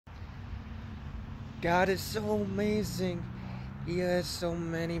God is so amazing. He has so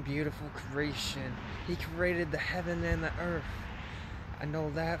many beautiful creation. He created the heaven and the earth. I know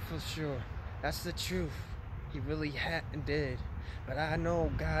that for sure. That's the truth. He really did. But I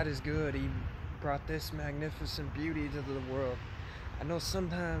know God is good. He brought this magnificent beauty to the world. I know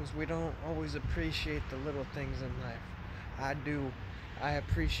sometimes we don't always appreciate the little things in life. I do. I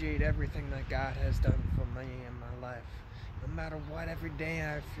appreciate everything that God has done for me in my life. No matter what, every day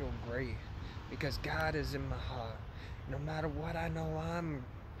I feel great because God is in my heart. No matter what, I know I'm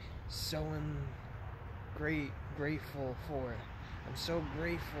so grateful for it. I'm so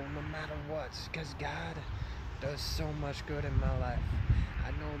grateful no matter what because God does so much good in my life.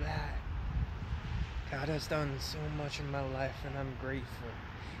 I know that. God has done so much in my life and I'm grateful.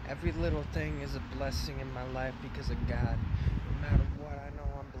 Every little thing is a blessing in my life because of God. No matter what, I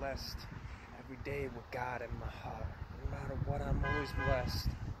know I'm blessed every day with God in my heart. No matter what, I'm always blessed.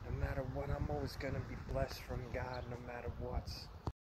 No matter what, I'm always going to be blessed from God no matter what.